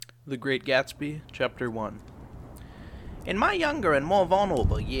The Great Gatsby, Chapter 1. In my younger and more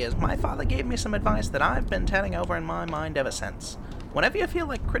vulnerable years, my father gave me some advice that I've been turning over in my mind ever since. Whenever you feel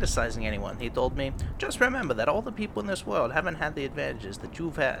like criticizing anyone, he told me, just remember that all the people in this world haven't had the advantages that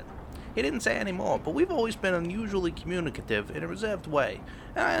you've had. He didn't say any more, but we've always been unusually communicative in a reserved way,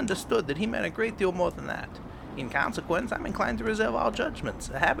 and I understood that he meant a great deal more than that. In consequence, I'm inclined to reserve all judgments,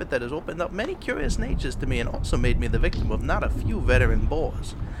 a habit that has opened up many curious natures to me and also made me the victim of not a few veteran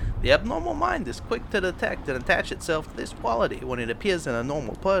bores. The abnormal mind is quick to detect and attach itself to this quality when it appears in a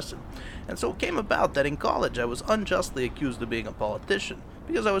normal person, and so it came about that in college I was unjustly accused of being a politician,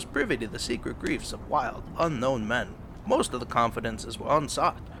 because I was privy to the secret griefs of wild, unknown men. Most of the confidences were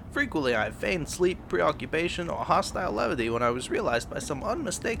unsought. Frequently I feigned sleep, preoccupation, or hostile levity when I was realized by some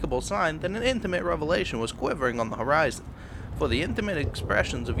unmistakable sign that an intimate revelation was quivering on the horizon. For the intimate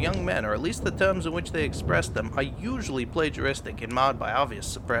expressions of young men, or at least the terms in which they express them, are usually plagiaristic and marred by obvious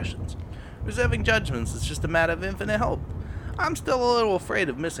suppressions. Reserving judgments is just a matter of infinite hope. I'm still a little afraid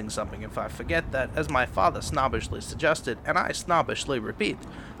of missing something if I forget that, as my father snobbishly suggested, and I snobbishly repeat,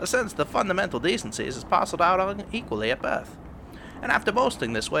 a sense of fundamental decencies is parceled out unequally at birth. And after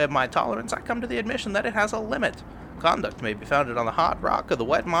boasting this way of my tolerance, I come to the admission that it has a limit. Conduct may be founded on the hard rock or the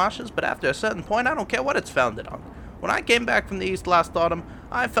wet marshes, but after a certain point I don't care what it's founded on. When I came back from the East last autumn,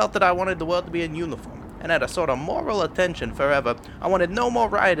 I felt that I wanted the world to be in uniform, and had a sort of moral attention forever. I wanted no more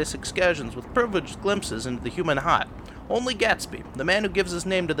riotous excursions with privileged glimpses into the human heart. Only Gatsby, the man who gives his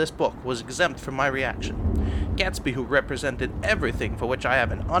name to this book, was exempt from my reaction. Gatsby, who represented everything for which I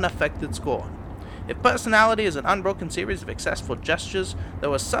have an unaffected scorn. If personality is an unbroken series of successful gestures,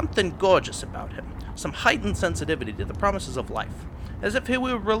 there was something gorgeous about him, some heightened sensitivity to the promises of life, as if he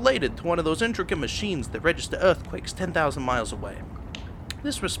were related to one of those intricate machines that register earthquakes 10,000 miles away.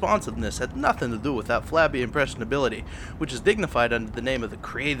 This responsiveness had nothing to do with that flabby impressionability, which is dignified under the name of the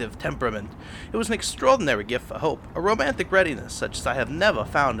creative temperament. It was an extraordinary gift for hope, a romantic readiness such as I have never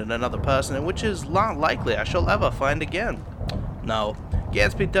found in another person, and which is not likely I shall ever find again. No,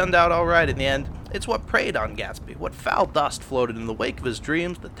 Gatsby turned out all right in the end. It's what preyed on Gatsby, what foul dust floated in the wake of his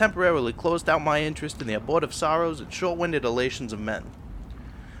dreams that temporarily closed out my interest in the abortive sorrows and short-winded elations of men.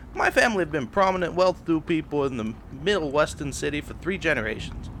 My family have been prominent, well-to-do people in the middle western city for 3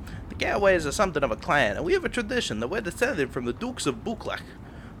 generations. The Gatways are something of a clan, and we have a tradition that we're descended from the Dukes of Buccleuch.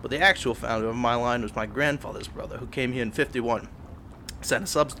 But the actual founder of my line was my grandfather's brother, who came here in '51. Sent a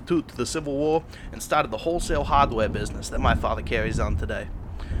substitute to the Civil War, and started the wholesale hardware business that my father carries on today.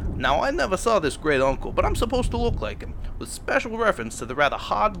 Now, I never saw this great uncle, but I'm supposed to look like him, with special reference to the rather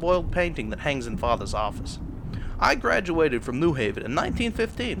hard-boiled painting that hangs in Father's office. I graduated from New Haven in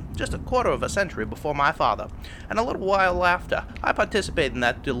 1915, just a quarter of a century before my father, and a little while after, I participated in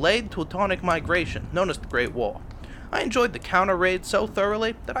that delayed Teutonic migration known as the Great War. I enjoyed the counter-raid so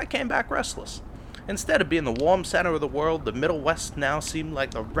thoroughly that I came back restless. Instead of being the warm center of the world, the Middle West now seemed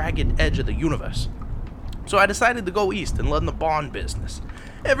like the ragged edge of the universe. So I decided to go east and learn the bond business.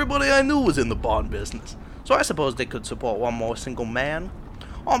 Everybody I knew was in the bond business, so I suppose they could support one more single man.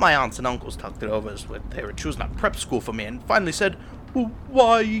 All my aunts and uncles talked it over as they were choosing a prep school for me, and finally said,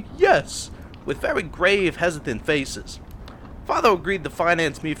 "Why, yes," with very grave, hesitant faces. Father agreed to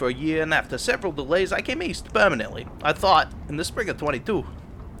finance me for a year, and after several delays I came east permanently, I thought, in the spring of '22.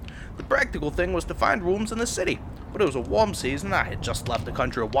 The practical thing was to find rooms in the city, but it was a warm season. I had just left a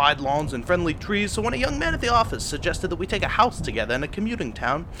country of wide lawns and friendly trees, so when a young man at the office suggested that we take a house together in a commuting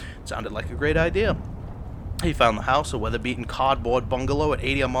town, it sounded like a great idea. He found the house, a weather-beaten cardboard bungalow at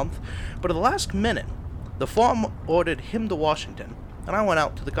 $80 a month, but at the last minute, the farm ordered him to Washington, and I went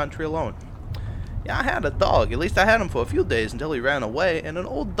out to the country alone. Yeah, I had a dog, at least I had him for a few days until he ran away, and an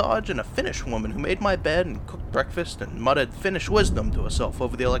old Dodge and a Finnish woman who made my bed and cooked breakfast and muttered Finnish wisdom to herself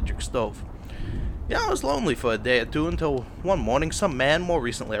over the electric stove. Yeah, I was lonely for a day or two until one morning some man more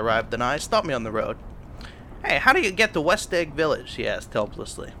recently arrived than I stopped me on the road. "Hey, how do you get to West Egg Village?" he asked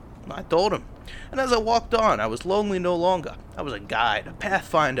helplessly. I told him, and as I walked on, I was lonely no longer. I was a guide, a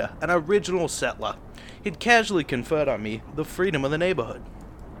pathfinder, an original settler. He'd casually conferred on me the freedom of the neighborhood.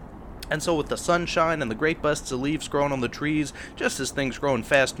 And so with the sunshine and the great busts of leaves growing on the trees, just as things grow in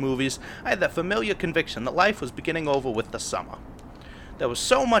fast movies, I had that familiar conviction that life was beginning over with the summer. There was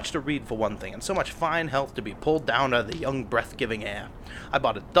so much to read for one thing, and so much fine health to be pulled down out of the young breath-giving air. I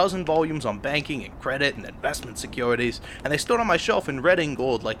bought a dozen volumes on banking and credit and investment securities, and they stood on my shelf in red and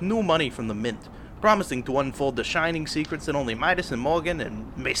gold like new money from the mint, promising to unfold the shining secrets that only Midas and Morgan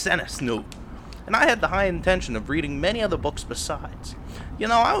and Maecenas knew. And I had the high intention of reading many other books besides. You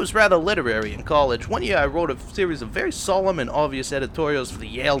know, I was rather literary in college. One year I wrote a series of very solemn and obvious editorials for the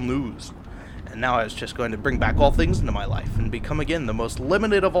Yale News. And now I was just going to bring back all things into my life and become again the most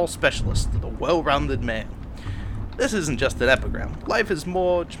limited of all specialists, the well-rounded man. This isn't just an epigram. Life is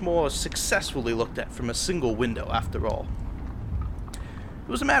much more successfully looked at from a single window, after all. It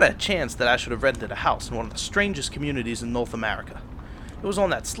was a matter of chance that I should have rented a house in one of the strangest communities in North America. It was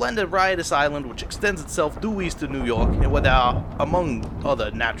on that slender, riotous island which extends itself due east of New York, and where there are, among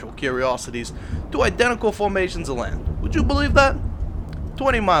other natural curiosities, two identical formations of land. Would you believe that?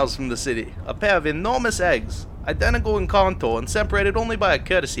 20 miles from the city, a pair of enormous eggs, identical in contour and separated only by a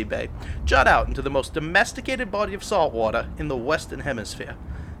courtesy bay, jut out into the most domesticated body of salt water in the Western Hemisphere,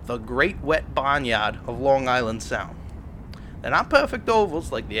 the Great Wet Barnyard of Long Island Sound. They're not perfect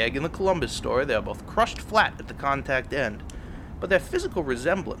ovals like the egg in the Columbus story, they are both crushed flat at the contact end, but their physical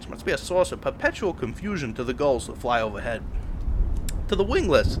resemblance must be a source of perpetual confusion to the gulls that fly overhead. To the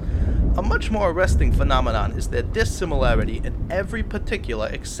wingless, a much more arresting phenomenon is their dissimilarity in every particular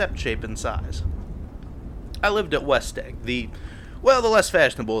except shape and size. I lived at West Egg, the less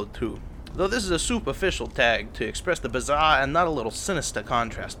fashionable of the two, though this is a superficial tag to express the bizarre and not a little sinister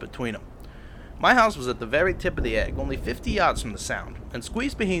contrast between them. My house was at the very tip of the egg, only 50 yards from the Sound, and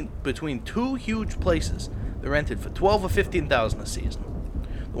squeezed between two huge places that rented for $12,000 or $15,000 a season.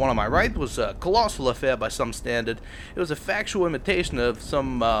 The one on my right was a colossal affair by some standard. It was a factual imitation of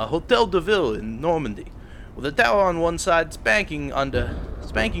some Hotel de Ville in Normandy, with a tower on one side spanking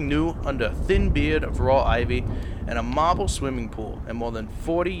new under a thin beard of raw ivy, and a marble swimming pool and more than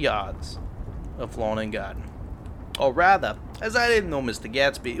 40 yards of lawn and garden. Or rather, as I didn't know Mr.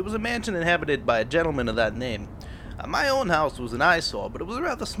 Gatsby, it was a mansion inhabited by a gentleman of that name. My own house was an eyesore, but it was a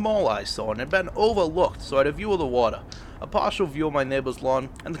rather small eyesore and had been overlooked, so I had a view of the water, a partial view of my neighbor's lawn,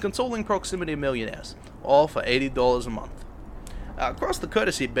 and the consoling proximity of millionaires, all for $80 a month. Across the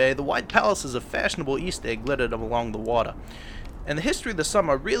courtesy bay, the white palaces of fashionable East Egg glittered along the water, and the history of the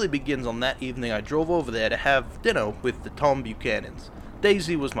summer really begins on that evening I drove over there to have dinner with the Tom Buchanans.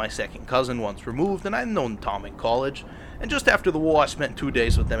 Daisy was my second cousin, once removed, and I'd known Tom in college, and just after the war I spent 2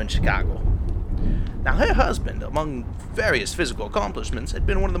 days with them in Chicago. Now, her husband, among various physical accomplishments, had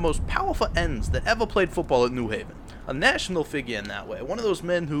been one of the most powerful ends that ever played football at New Haven. A national figure in that way, one of those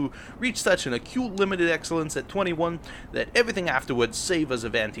men who reached such an acute limited excellence at 21 that everything afterwards savors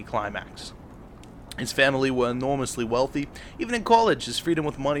of anticlimax. His family were enormously wealthy. Even in college, his freedom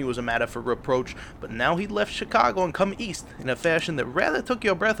with money was a matter for reproach, but now he'd left Chicago and come east in a fashion that rather took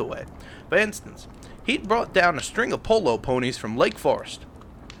your breath away. For instance, he'd brought down a string of polo ponies from Lake Forest.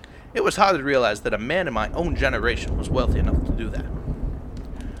 It was hard to realize that a man in my own generation was wealthy enough to do that.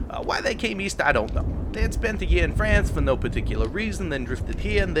 Why they came east, I don't know. They had spent a year in France for no particular reason, then drifted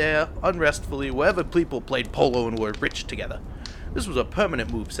here and there, unrestfully, wherever people played polo and were rich together. This was a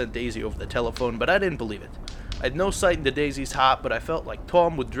permanent move, said Daisy over the telephone, but I didn't believe it. I had no sight into Daisy's heart, but I felt like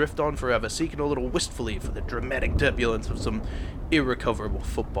Tom would drift on forever, seeking a little wistfully for the dramatic turbulence of some irrecoverable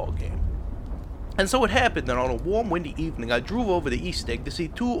football game. And so it happened that on a warm, windy evening I drove over to East Egg to see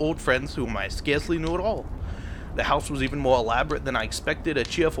two old friends whom I scarcely knew at all. The house was even more elaborate than I expected, a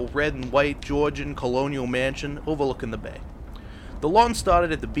cheerful red and white Georgian colonial mansion overlooking the bay. The lawn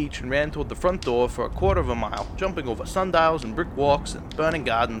started at the beach and ran toward the front door for a quarter of a mile, jumping over sundials and brick walks and burning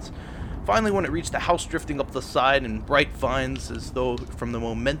gardens. Finally, when it reached a house drifting up the side in bright vines as though from the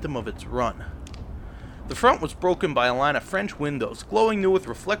momentum of its run. The front was broken by a line of French windows, glowing new with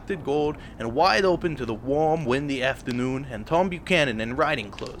reflected gold and wide open to the warm, windy afternoon, and Tom Buchanan in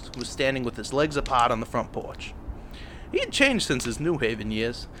riding clothes was standing with his legs apart on the front porch. He had changed since his New Haven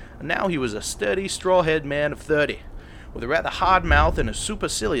years, and now he was a sturdy, straw-haired man of 30, with a rather hard mouth and a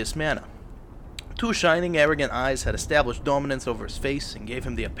supercilious manner. Two shining, arrogant eyes had established dominance over his face and gave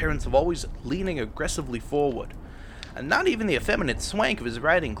him the appearance of always leaning aggressively forward. And not even the effeminate swank of his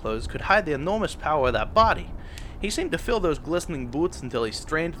riding clothes could hide the enormous power of that body. He seemed to fill those glistening boots until he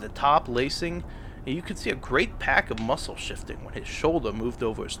strained at the top lacing, and you could see a great pack of muscle shifting when his shoulder moved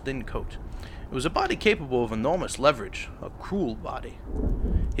over his thin coat. It was a body capable of enormous leverage, a cruel body.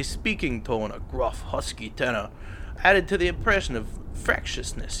 His speaking tone, a gruff, husky tenor, added to the impression of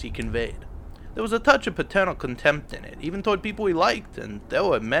fractiousness he conveyed. There was a touch of paternal contempt in it, even toward people he liked, and there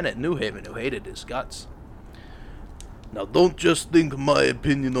were men at New Haven who hated his guts. "Now don't just think my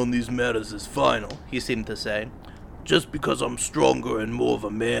opinion on these matters is final," he seemed to say, "just because I'm stronger and more of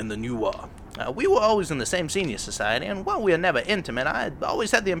a man than you are." We were always in the same senior society, and while we were never intimate, I had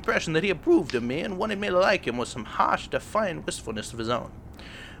always had the impression that he approved of me and wanted me to like him with some harsh, defiant wistfulness of his own.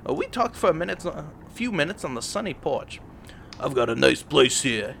 We talked for a few minutes on the sunny porch. "I've got a nice place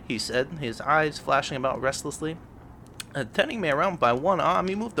here," he said, his eyes flashing about restlessly. Turning me around by one arm,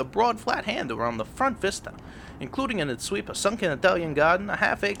 he moved a broad, flat hand around the front vista, including in its sweep a sunken Italian garden, a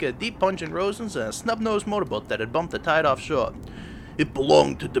half-acre of deep puncheon roses, and a snub-nosed motorboat that had bumped the tide offshore. "It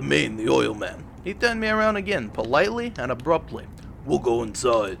belonged to Domain, the oil man." He turned me around again, politely and abruptly. "We'll go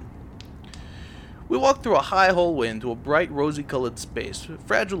inside." We walked through a high hallway into a bright, rosy-colored space,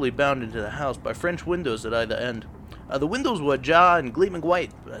 fragilely bound into the house by French windows at either end. The windows were ajar and gleaming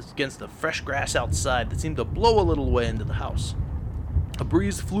white against the fresh grass outside that seemed to blow a little way into the house. A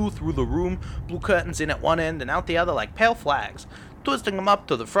breeze flew through the room, blew curtains in at one end and out the other like pale flags, twisting them up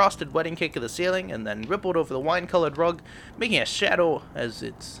to the frosted wedding cake of the ceiling, and then rippled over the wine-colored rug, making a shadow as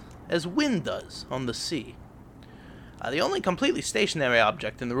wind does on the sea. The only completely stationary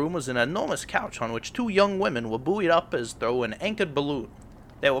object in the room was an enormous couch on which two young women were buoyed up as though an anchored balloon.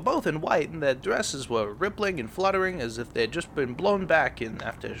 They were both in white, and their dresses were rippling and fluttering as if they had just been blown back in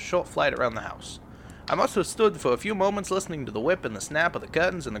after a short flight around the house. I must have stood for a few moments listening to the whip and the snap of the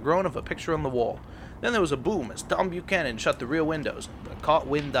curtains and the groan of a picture on the wall. Then there was a boom as Tom Buchanan shut the rear windows. The caught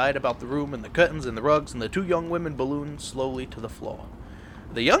wind died about the room, and the curtains and the rugs, and the two young women ballooned slowly to the floor.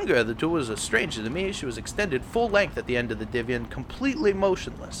 The younger of the two was a stranger to me. She was extended full length at the end of the divan, completely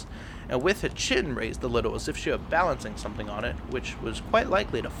motionless, and with her chin raised a little as if she were balancing something on it, which was quite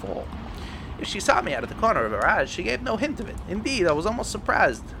likely to fall. If she saw me out of the corner of her eyes, she gave no hint of it. Indeed, I was almost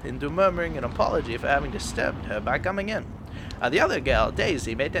surprised into murmuring an apology for having disturbed her by coming in. The other girl,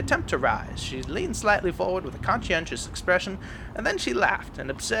 Daisy, made an attempt to rise. She leaned slightly forward with a conscientious expression, and then she laughed, an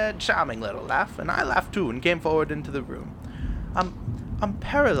absurd, charming little laugh, and I laughed too and came forward into the room. I'm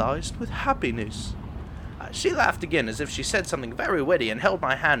paralyzed with happiness." She laughed again as if she said something very witty and held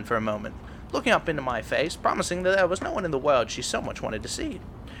my hand for a moment, looking up into my face, promising that there was no one in the world she so much wanted to see.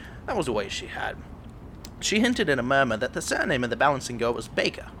 That was a way she had. She hinted in a murmur that the surname of the balancing girl was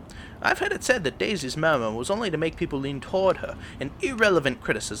Baker. I've heard it said that Daisy's murmur was only to make people lean toward her, an irrelevant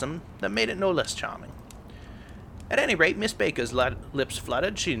criticism that made it no less charming. At any rate, Miss Baker's lips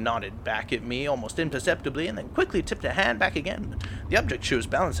fluttered. She nodded back at me almost imperceptibly and then quickly tipped her hand back again. The object she was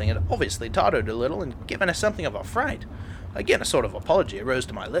balancing had obviously tottered a little and given her something of a fright. Again, a sort of apology arose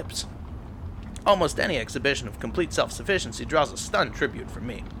to my lips. Almost any exhibition of complete self-sufficiency draws a stunned tribute from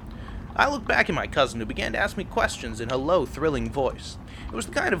me. I looked back at my cousin, who began to ask me questions in her low, thrilling voice. It was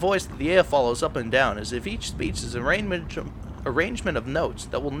the kind of voice that the air follows up and down, as if each speech is an arrangement of notes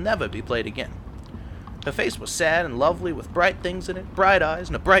that will never be played again. Her face was sad and lovely, with bright things in it, bright eyes,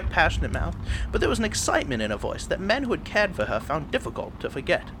 and a bright, passionate mouth, but there was an excitement in her voice that men who had cared for her found difficult to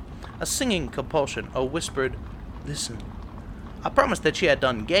forget. A singing compulsion, a whispered, "Listen." I promised that she had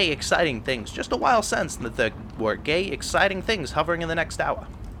done gay, exciting things just a while since, and that there were gay, exciting things hovering in the next hour.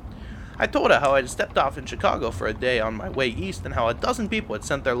 I told her how I had stepped off in Chicago for a day on my way east, and how a dozen people had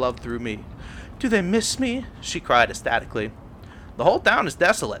sent their love through me. "Do they miss me?" she cried ecstatically. "The whole town is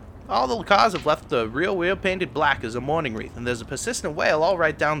desolate. All the cars have left the rear wheel painted black as a mourning wreath, and there's a persistent wail all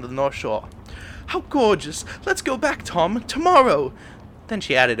right down to the North Shore." "How gorgeous! Let's go back, Tom, tomorrow!" Then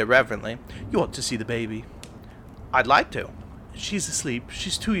she added irreverently, "You ought to see the baby." "I'd like to." "She's asleep.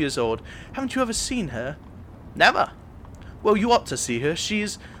 She's 2 years old. Haven't you ever seen her?" "Never." "Well, you ought to see her.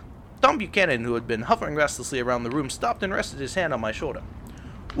 She's—" Tom Buchanan, who had been hovering restlessly around the room, stopped and rested his hand on my shoulder.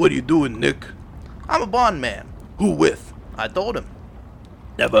 "What are you doing, Nick?" "I'm a bond man." "Who with?" I told him.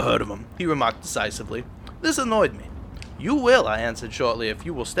 "Never heard of him," he remarked decisively. This annoyed me. "You will," I answered shortly, "if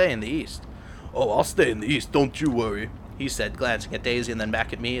you will stay in the East." "Oh, I'll stay in the East, don't you worry," he said, glancing at Daisy and then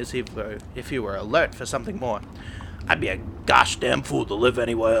back at me as if he were alert for something more. "I'd be a gosh damn fool to live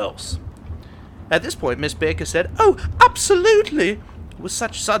anywhere else." At this point, Miss Baker said, "Oh, absolutely!" with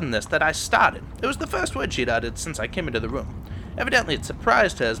such suddenness that I started. It was the first word she'd uttered since I came into the room. Evidently it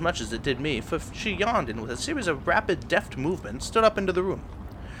surprised her as much as it did me, for she yawned and with a series of rapid, deft movements stood up into the room.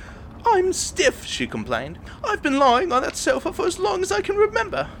 "I'm stiff," she complained. "I've been lying on that sofa for as long as I can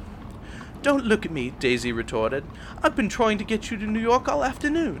remember." "Don't look at me," Daisy retorted. "I've been trying to get you to New York all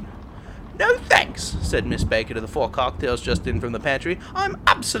afternoon." "No thanks," said Miss Baker to the 4 cocktails just in from the pantry. "I'm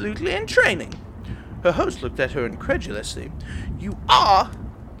absolutely in training." Her host looked at her incredulously. "You are?"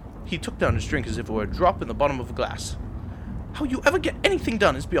 He took down his drink as if it were a drop in the bottom of a glass. "How you ever get anything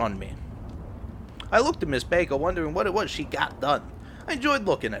done is beyond me." I looked at Miss Baker, wondering what it was she got done. I enjoyed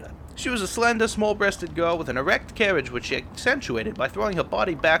looking at her. She was a slender, small-breasted girl with an erect carriage which she accentuated by throwing her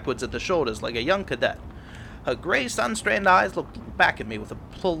body backwards at the shoulders like a young cadet. Her gray, sun-strained eyes looked back at me with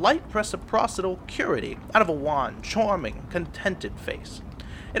a polite reciprocal purity out of a wan, charming, contented face.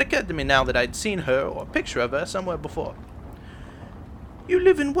 It occurred to me now that I'd seen her, or a picture of her, somewhere before. "You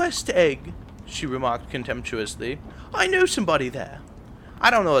live in West Egg," she remarked contemptuously. "I know somebody there."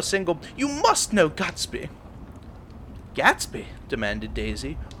 "I don't know a single—" "You must know Gatsby." Gatsby? Demanded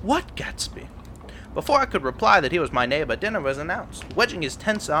Daisy. What Gatsby? Before I could reply that he was my neighbor, dinner was announced. Wedging his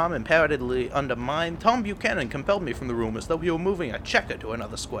tense arm imperatively under mine, Tom Buchanan compelled me from the room as though he were moving a checker to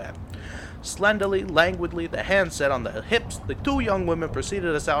another square. Slenderly, languidly, their hands set on their hips, the two young women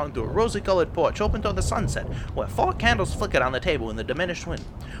preceded us out into a rosy-colored porch open toward the sunset, where 4 candles flickered on the table in the diminished wind.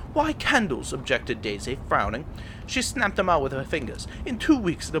 "Why candles?" objected Daisy, frowning. She snapped them out with her fingers. "In 2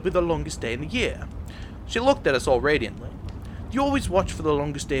 weeks it'll be the longest day in the year." She looked at us all radiantly. "You always watch for the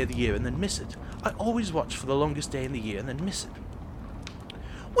longest day of the year and then miss it. I always watch for the longest day in the year and then miss it."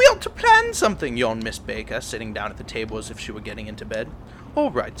 "We ought to plan something," yawned Miss Baker, sitting down at the table as if she were getting into bed. "All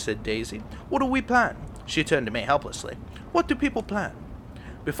right," said Daisy. "What do we plan?" She turned to me helplessly. "What do people plan?"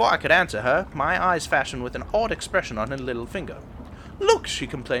 Before I could answer her, my eyes fastened with an odd expression on her little finger. "Look," she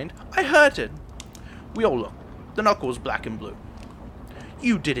complained. "I hurt it." We all looked. The knuckle was black and blue.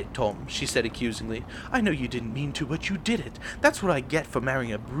 "You did it, Tom," she said accusingly. "I know you didn't mean to, but you did it. That's what I get for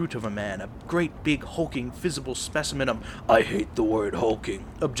marrying a brute of a man, a great big hulking physical specimen of—" "I hate the word hulking,"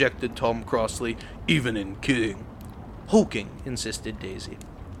 objected Tom crossly, "even in kidding." "Hulking," insisted Daisy.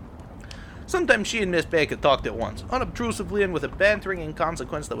 Sometimes she and Miss Baker talked at once, unobtrusively and with a bantering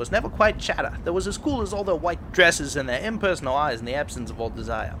inconsequence that was never quite chatter, that was as cool as all their white dresses and their impersonal eyes in the absence of all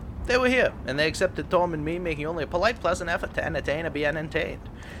desire. They were here, and they accepted Tom and me, making only a polite, pleasant effort to entertain or be entertained.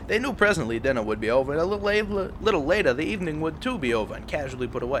 They knew presently dinner would be over, and a little later the evening would too be over and casually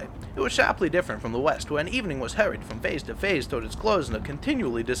put away. It was sharply different from the West, where an evening was hurried from phase to phase toward its close in a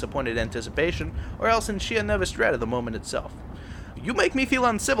continually disappointed anticipation, or else in sheer nervous dread of the moment itself. "You make me feel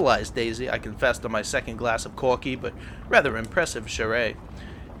uncivilized, Daisy," I confessed on my second glass of corky, but rather impressive Sherry.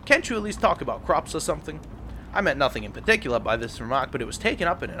 "Can't you at least talk about crops or something?" I meant nothing in particular by this remark, but it was taken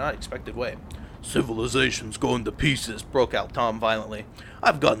up in an unexpected way. "Civilization's going to pieces," broke out Tom violently.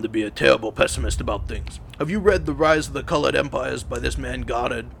 "I've gotten to be a terrible pessimist about things. Have you read The Rise of the Colored Empires by this man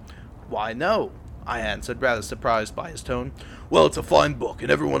Goddard?" "Why, no," I answered, rather surprised by his tone. "Well, it's a fine book, and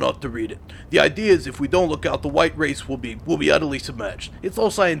everyone ought to read it. The idea is if we don't look out, the white race will be utterly submerged. It's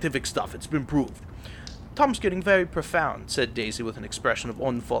all scientific stuff. It's been proved." "Tom's getting very profound," said Daisy with an expression of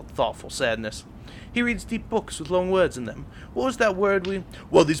unthoughtful sadness. "He reads deep books with long words in them. What was that word we—"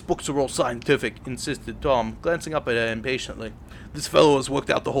 "Well, these books are all scientific," insisted Tom, glancing up at her impatiently. "This fellow has worked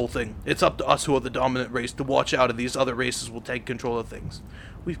out the whole thing. It's up to us who are the dominant race to watch out if these other races will take control of things."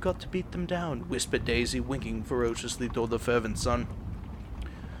 "We've got to beat them down," whispered Daisy, winking ferociously toward the fervent sun.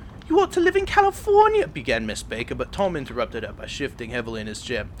 "You ought to live in California," began Miss Baker, but Tom interrupted her by shifting heavily in his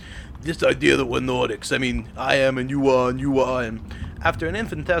chair. "This idea that we're Nordics, I am and you are, and—" After an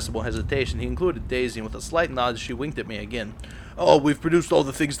infinitesimal hesitation, he included Daisy, and with a slight nod she winked at me again. "Oh, we've produced all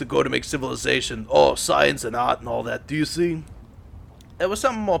the things that go to make civilization. Oh, science and art and all that, do you see?" There was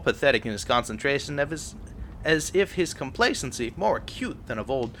something more pathetic in his concentration, as if his complacency, more acute than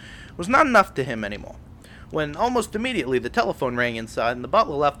of old, was not enough to him anymore. When, almost immediately, the telephone rang inside and the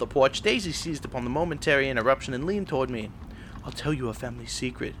butler left the porch, Daisy seized upon the momentary interruption and leaned toward me. "I'll tell you a family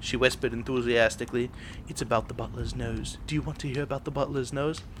secret," she whispered enthusiastically. "It's about the butler's nose. Do you want to hear about the butler's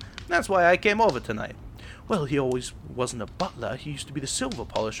nose?" "That's why I came over tonight." "Well, he always wasn't a butler. He used to be the silver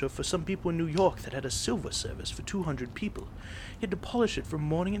polisher for some people in New York that had a silver service for 200 people. He had to polish it from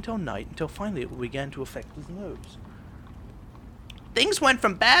morning until night, until finally it began to affect his nose." "Things went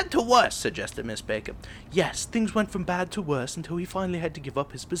from bad to worse," suggested Miss Baker. "Yes, things went from bad to worse until he finally had to give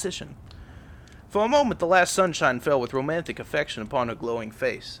up his position." For a moment the last sunshine fell with romantic affection upon her glowing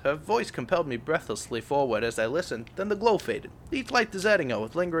face. Her voice compelled me breathlessly forward as I listened, then the glow faded, each light deserting her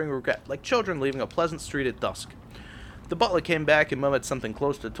with lingering regret, like children leaving a pleasant street at dusk. The butler came back and murmured something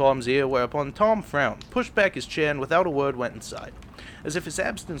close to Tom's ear, whereupon Tom frowned, pushed back his chair, and without a word went inside. As if his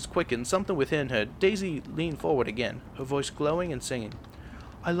absence quickened something within her, Daisy leaned forward again, her voice glowing and singing.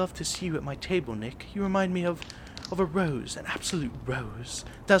 "I love to see you at my table, Nick. You remind me of a rose, an absolute rose.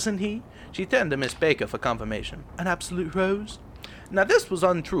 Doesn't he?" She turned to Miss Baker for confirmation. "An absolute rose?" Now this was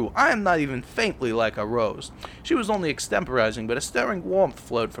untrue. I am not even faintly like a rose. She was only extemporizing, but a stirring warmth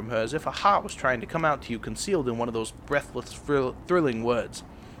flowed from her as if a heart was trying to come out to you concealed in one of those breathless, thrilling words.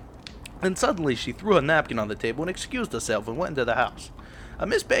 Then suddenly she threw her napkin on the table and excused herself and went into the house.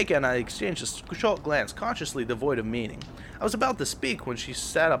 Miss Baker and I exchanged a short glance, consciously devoid of meaning. I was about to speak when she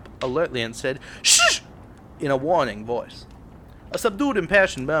sat up alertly and said, "Shh!" in a warning voice. A subdued,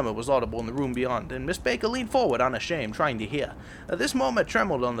 impassioned murmur was audible in the room beyond, and Miss Baker leaned forward, unashamed, trying to hear. At this moment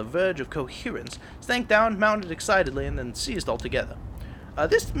trembled on the verge of coherence, sank down, mounted excitedly, and then ceased altogether.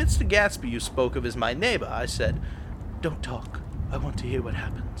 "This Mr. Gatsby you spoke of is my neighbor," I said. "Don't talk. I want to hear what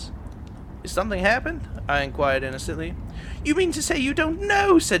happens." "Has something happened?" I inquired innocently. "You mean to say you don't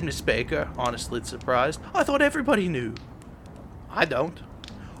know?" said Miss Baker, honestly surprised. "I thought everybody knew." I don't.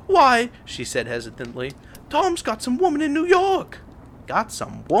 Why, she said hesitantly, Tom's got some woman in New York. Got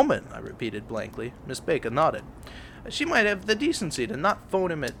some woman, I repeated blankly. Miss Baker nodded. She might have the decency to not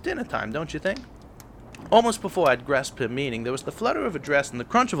phone him at dinner time, don't you think? Almost before I'd grasped her meaning, there was the flutter of a dress and the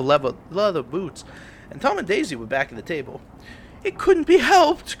crunch of leather boots, and Tom and Daisy were back at the table. It couldn't be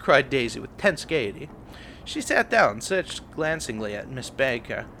helped, cried Daisy with tense gaiety. She sat down, searched glancingly at Miss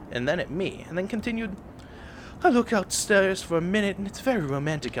Baker, and then at me, and then continued, I look outstairs for a minute, and it's very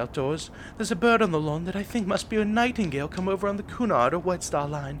romantic outdoors. There's a bird on the lawn that I think must be a nightingale come over on the Cunard or White Star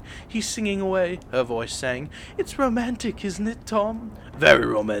line. He's singing away, her voice sang. It's romantic, isn't it, Tom? Very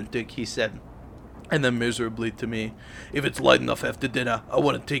romantic, he said. And then miserably to me, if it's light enough after dinner, I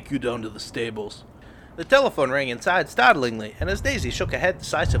want to take you down to the stables. The telephone rang inside startlingly, and as Daisy shook her head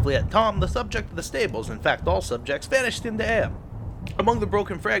decisively at Tom, the subject of the stables, in fact all subjects, vanished into air. Among the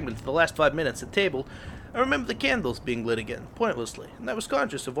broken fragments of the last 5 minutes at table, I remember the candles being lit again, pointlessly, and I was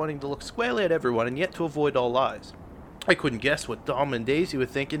conscious of wanting to look squarely at everyone and yet to avoid all eyes. I couldn't guess what Tom and Daisy were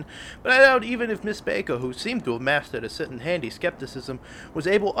thinking, but I doubt even if Miss Baker, who seemed to have mastered a certain handy skepticism, was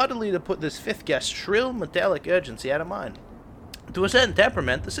able utterly to put this fifth guest's shrill, metallic urgency out of mind. To a certain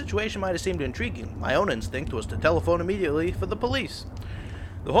temperament, the situation might have seemed intriguing. My own instinct was to telephone immediately for the police.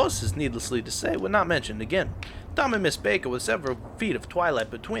 The horses, needlessly to say, were not mentioned again. Tom and Miss Baker, with several feet of twilight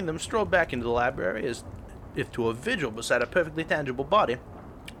between them, strolled back into the library as if to a vigil beside a perfectly tangible body.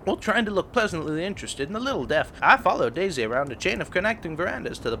 While trying to look pleasantly interested and a little deaf, I followed Daisy around a chain of connecting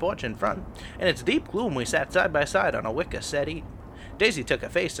verandas to the porch in front. In its deep gloom we sat side by side on a wicker settee. Daisy took her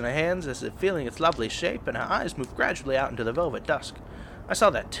face in her hands as if feeling its lovely shape, and her eyes moved gradually out into the velvet dusk. I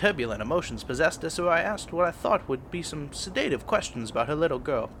saw that turbulent emotions possessed her, so I asked what I thought would be some sedative questions about her little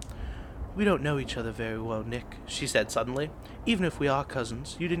girl. We don't know each other very well, Nick, she said suddenly. Even if we are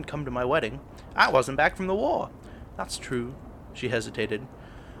cousins, you didn't come to my wedding. I wasn't back from the war. That's true, she hesitated.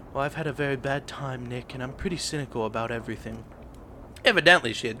 Well, I've had a very bad time, Nick, and I'm pretty cynical about everything.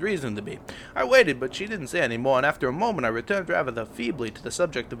 Evidently she had reason to be. I waited, but she didn't say any more, and after a moment I returned rather feebly to the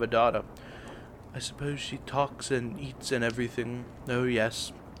subject of her daughter. I suppose she talks and eats and everything. Oh,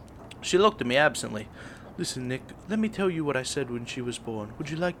 yes. She looked at me absently. Listen, Nick, let me tell you what I said when she was born. Would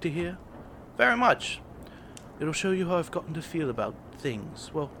you like to hear? Very much. It'll show you how I've gotten to feel about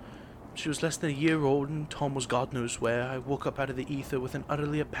things. Well, she was less than a year old, and Tom was God knows where. I woke up out of the ether with an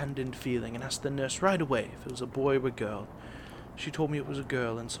utterly abandoned feeling and asked the nurse right away if it was a boy or a girl. She told me it was a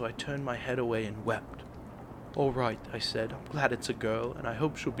girl, and so I turned my head away and wept. All right, I said, I'm glad it's a girl, and I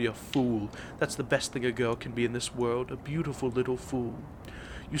hope she'll be a fool. That's the best thing a girl can be in this world, a beautiful little fool.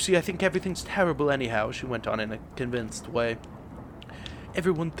 You see, I think everything's terrible anyhow, she went on in a convinced way.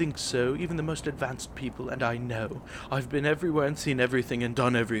 Everyone thinks so, even the most advanced people, and I know. I've been everywhere and seen everything and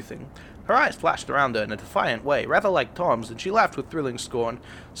done everything. Her eyes flashed around her in a defiant way, rather like Tom's, and she laughed with thrilling scorn.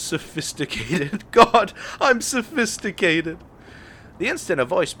 Sophisticated. God, I'm sophisticated. The instant her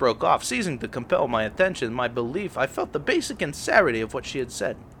voice broke off, ceasing to compel my attention and my belief, I felt the basic insanity of what she had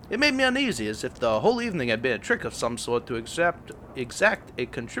said. It made me uneasy, as if the whole evening had been a trick of some sort to exact a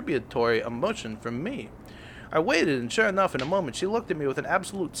contributory emotion from me. I waited, and sure enough, in a moment she looked at me with an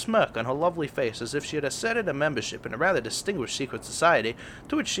absolute smirk on her lovely face, as if she had asserted a membership in a rather distinguished secret society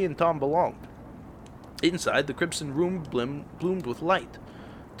to which she and Tom belonged. Inside, the crimson room bloomed with light.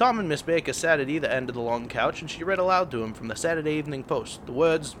 Tom and Miss Baker sat at either end of the long couch, and she read aloud to him from the Saturday Evening Post, the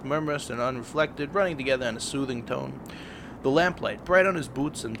words, murmurous and unreflected, running together in a soothing tone. The lamplight, bright on his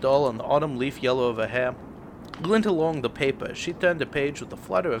boots and dull on the autumn leaf yellow of her hair, glint along the paper as she turned a page with a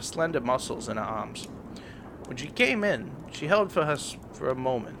flutter of slender muscles in her arms. When she came in, she held for us for a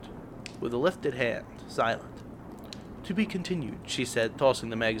moment, with a lifted hand, silent. To be continued, she said,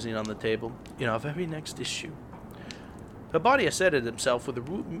 tossing the magazine on the table, in our very next issue. Her body asserted itself with a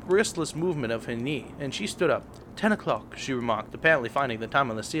restless movement of her knee, and she stood up. 10 o'clock, she remarked, apparently finding the time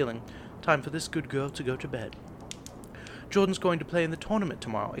on the ceiling. Time for this good girl to go to bed. Jordan's going to play in the tournament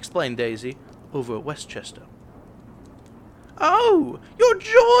tomorrow, explained Daisy, over at Westchester. Oh, you're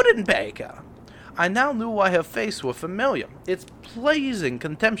Jordan Baker! I now knew why her face was familiar. Its pleasing,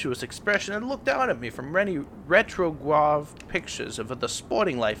 contemptuous expression had looked down at me from many retrograde pictures of the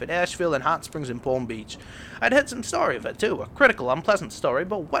sporting life at Asheville and Hot Springs and Palm Beach. I'd heard some story of it, too, a critical, unpleasant story,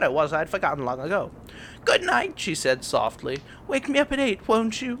 but what it was I'd forgotten long ago. Good night, she said softly. Wake me up at 8,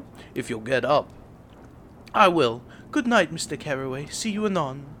 won't you? If you'll get up. I will. Good night, Mr. Carraway. See you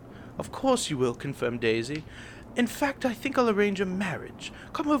anon. Of course you will, confirmed Daisy. In fact, I think I'll arrange a marriage.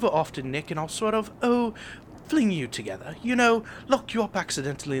 Come over often, Nick, and I'll sort of, fling you together. You know, lock you up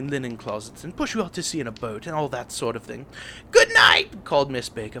accidentally in linen closets and push you out to sea in a boat and all that sort of thing. Good night, called Miss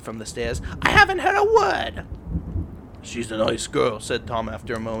Baker from the stairs. I haven't heard a word. "She's a nice girl," said Tom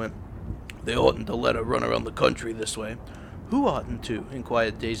after a moment. "They oughtn't to let her run around the country this way." "Who oughtn't to?"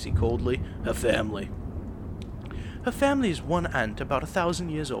 inquired Daisy coldly. "Her family." "Her family is one aunt about 1,000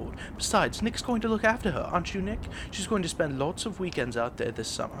 years old. Besides, Nick's going to look after her, aren't you, Nick? She's going to spend lots of weekends out there this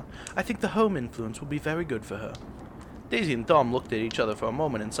summer. I think the home influence will be very good for her." Daisy and Tom looked at each other for a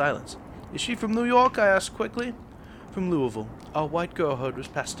moment in silence. "Is she from New York?" I asked quickly. "From Louisville. Our white girlhood was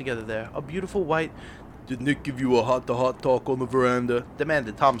passed together there. A beautiful white—" "Did Nick give you a heart-to-heart talk on the veranda?"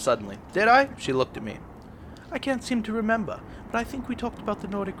 demanded Tom suddenly. "Did I?" She looked at me. "I can't seem to remember, but I think we talked about the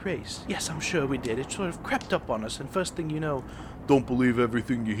Nordic race. Yes, I'm sure we did. It sort of crept up on us, and first thing you know—" "Don't believe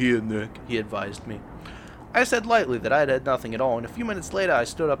everything you hear, Nick," he advised me. I said lightly that I had heard nothing at all, and a few minutes later I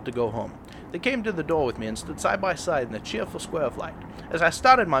stood up to go home. They came to the door with me and stood side by side in a cheerful square of light. As I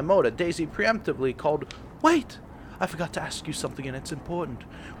started my motor, Daisy preemptively called, "Wait! I forgot to ask you something, and it's important.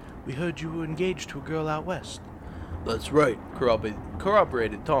 We heard you were engaged to a girl out west." "That's right,"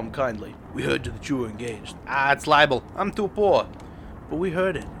 corroborated Tom kindly. "We heard that you were engaged." "Ah, it's libel. I'm too poor." "But we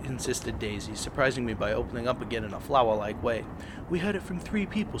heard it," insisted Daisy, surprising me by opening up again in a flower-like way. "We heard it from 3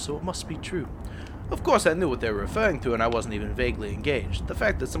 people, so it must be true." Of course I knew what they were referring to, and I wasn't even vaguely engaged. The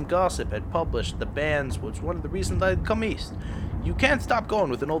fact that some gossip had published the banns was one of the reasons I'd come east. You can't stop going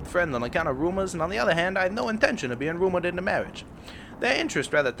with an old friend on account of rumors, and on the other hand, I had no intention of being rumored into marriage. Their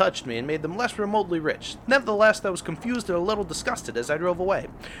interest rather touched me and made them less remotely rich. Nevertheless, I was confused and a little disgusted as I drove away.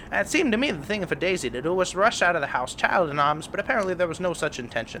 And it seemed to me the thing for Daisy to do was rush out of the house, child in arms, but apparently there was no such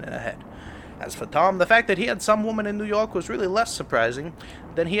intention in her head. As for Tom, the fact that he had some woman in New York was really less surprising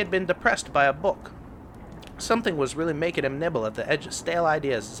than he had been depressed by a book. Something was really making him nibble at the edge of stale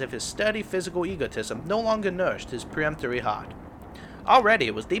ideas, as if his sturdy physical egotism no longer nourished his peremptory heart. Already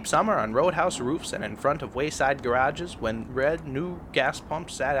it was deep summer on roadhouse roofs and in front of wayside garages, when red new gas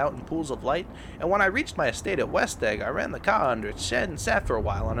pumps sat out in pools of light, and when I reached my estate at West Egg, I ran the car under its shed and sat for a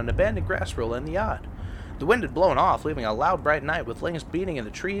while on an abandoned grass roller in the yard. The wind had blown off, leaving a loud bright night with wings beating in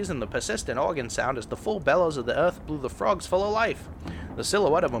the trees and the persistent organ sound as the full bellows of the earth blew the frogs full of life. The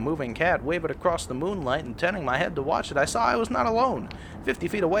silhouette of a moving cat wavered across the moonlight, and turning my head to watch it, I saw I was not alone. 50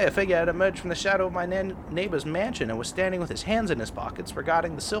 feet away, a figure had emerged from the shadow of my neighbor's mansion and was standing with his hands in his pockets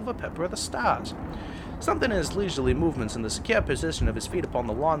regarding the silver pepper of the stars. Something in his leisurely movements and the secure position of his feet upon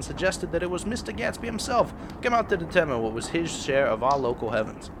the lawn suggested that it was Mr. Gatsby himself, come out to determine what was his share of our local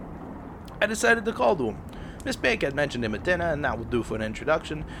heavens. I decided to call to him. Miss Baker had mentioned him at dinner, and that would do for an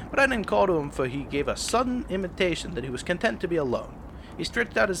introduction, but I didn't call to him, for he gave a sudden intimation that he was content to be alone. He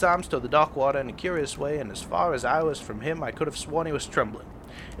stretched out his arms toward the dark water in a curious way, and as far as I was from him, I could have sworn he was trembling.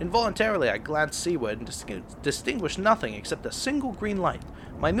 Involuntarily, I glanced seaward and distinguished nothing except a single green light,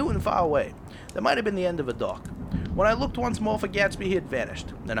 minute and far away. That might have been the end of a dock. When I looked once more for Gatsby, he had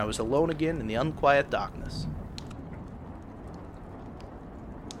vanished, and I was alone again in the unquiet darkness.